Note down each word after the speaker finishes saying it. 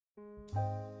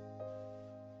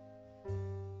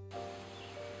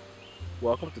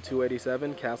Welcome to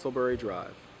 287 Castlebury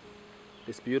Drive.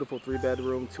 This beautiful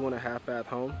 3-bedroom, 2.5 bath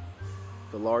home,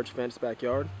 the large fenced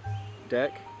backyard,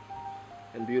 deck,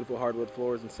 and beautiful hardwood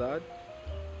floors inside.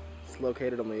 It's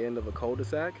located on the end of a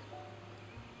cul-de-sac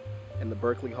in the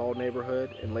Berkeley Hall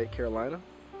neighborhood in Lake Carolina.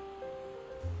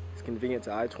 It's convenient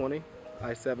to I-20,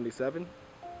 I-77,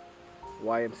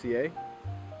 YMCA,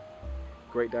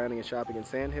 great dining and shopping in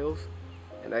Sandhills,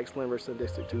 and excellent Richland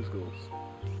District 2 schools.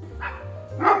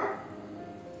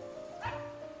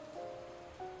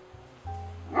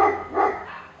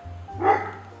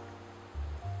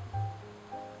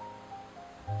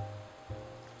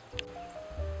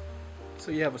 So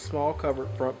you have a small covered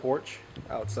front porch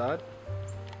outside,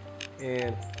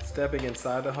 and stepping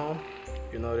inside the home,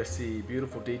 you'll notice the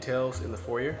beautiful details in the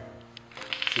foyer.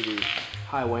 See the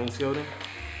high wainscoting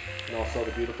and also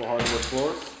the beautiful hardwood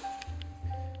floors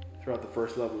throughout the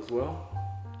first level as well.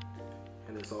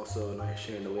 And there's also a nice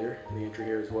chandelier in the entry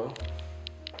here as well.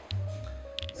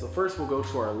 So first we'll go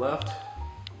to our left.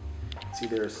 See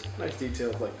there's nice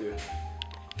details like the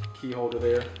key holder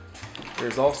there.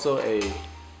 There's also a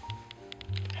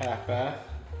half bath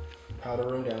powder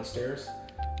room downstairs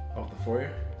off the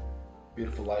foyer.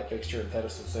 Beautiful light fixture and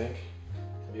pedestal sink.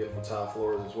 Beautiful tile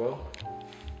floors as well.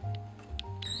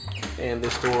 And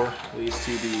this door leads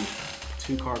to the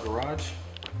 2-car garage,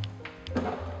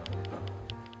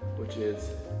 which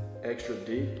is extra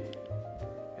deep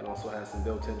and also has some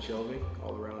built-in shelving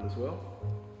all around as well.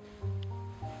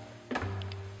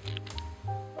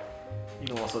 You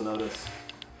can also notice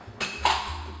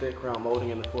the thick crown molding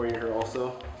in the foyer here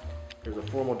also. There's a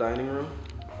formal dining room,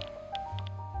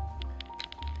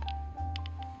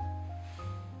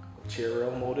 chair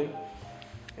rail molding,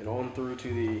 and on through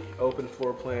to the open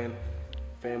floor plan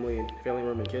family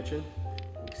room and kitchen.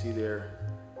 You can see there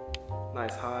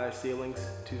nice high ceilings,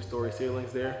 2-story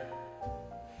ceilings there.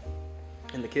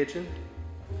 In the kitchen,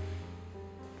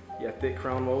 you have thick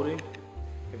crown molding.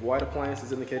 You have white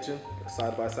appliances in the kitchen, a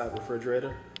side-by-side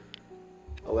refrigerator,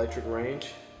 electric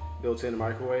range, built-in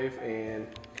microwave, and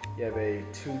you have a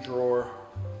 2-drawer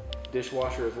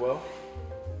dishwasher as well.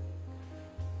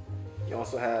 You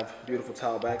also have beautiful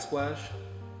tile backsplash,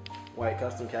 white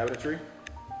custom cabinetry,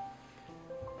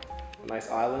 a nice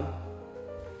island,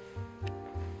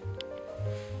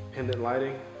 pendant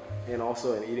lighting, and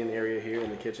also an eating area here in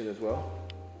the kitchen as well.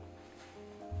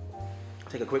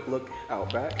 Take a quick look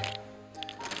out back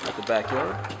at the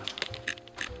backyard.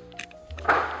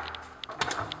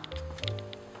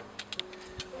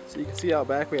 So you can see out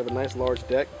back we have a nice large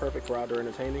deck, perfect for outdoor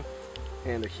entertaining,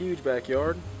 and a huge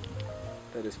backyard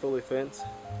that is fully fenced.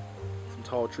 Some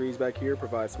tall trees back here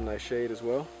provide some nice shade as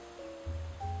well.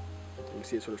 You can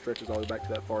see it sort of stretches all the way back to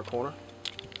that far corner.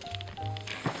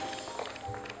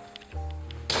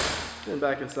 Then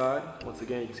back inside, once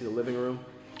again you can see the living room.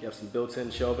 You have some built-in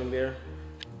shelving there,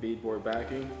 beadboard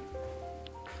backing,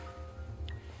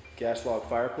 gas log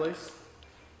fireplace.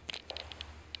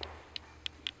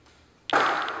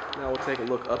 Now we'll take a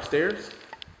look upstairs.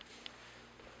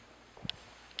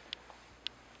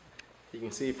 You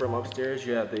can see from upstairs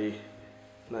you have the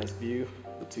nice view,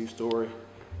 the 2-story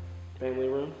family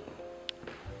room.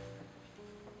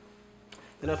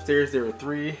 Then upstairs there are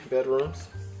 3 bedrooms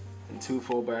and 2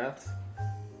 full baths.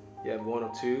 You have one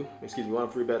of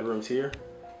 3 bedrooms here.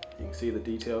 You can see the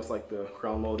details like the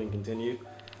crown molding continue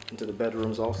into the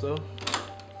bedrooms also.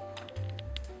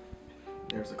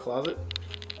 There's a closet.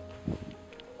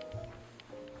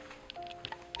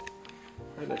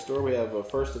 Right next door we have a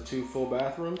first of 2 full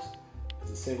bathrooms.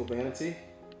 It's a single vanity,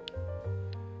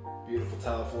 beautiful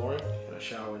tile flooring, and a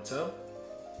shower and tub.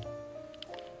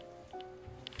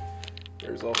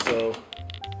 There's also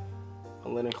a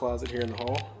linen closet here in the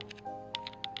hall.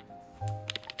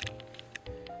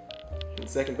 In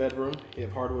the second bedroom, you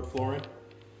have hardwood flooring,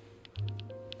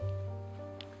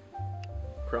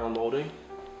 crown molding,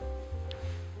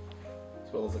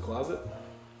 as well as a closet.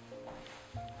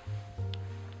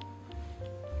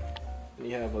 And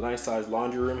you have a nice sized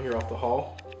laundry room here off the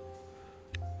hall.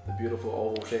 The beautiful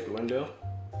oval shaped window.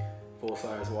 Full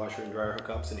size washer and dryer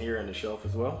hookups in here and the shelf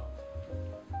as well.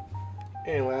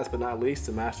 And last but not least,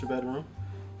 the master bedroom.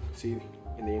 See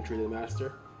in the entry to the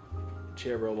master,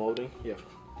 chair rail molding. You have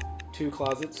 2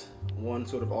 closets, one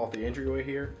sort of off the entryway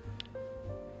here,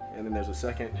 and then there's a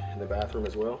second in the bathroom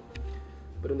as well.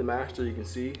 But in the master you can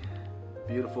see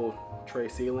beautiful tray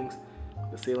ceilings,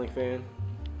 the ceiling fan,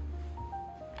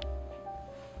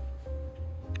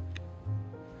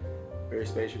 very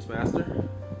spacious master,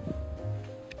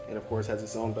 and of course has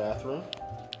its own bathroom,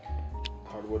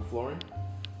 hardwood flooring.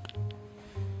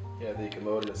 You have the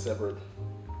commode in a separate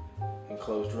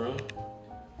enclosed room.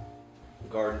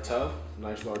 Garden tub,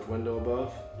 nice large window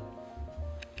above.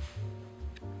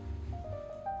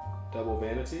 Double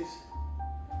vanities,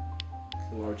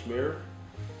 a large mirror,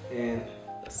 and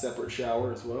a separate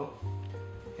shower as well.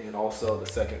 And also the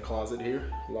second closet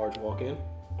here, large walk-in.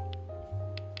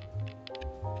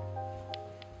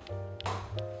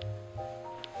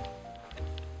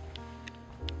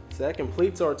 So that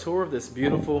completes our tour of this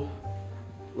beautiful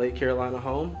Lake Carolina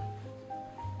home.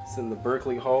 It's in the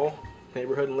Berkeley Hall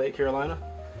neighborhood in Lake Carolina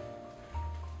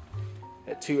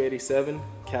at 287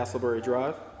 Castlebury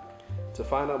Drive. To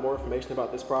find out more information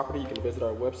about this property, you can visit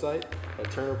our website at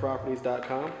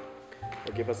turnerproperties.com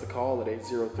or give us a call at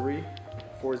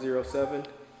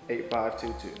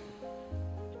 803-407-8522.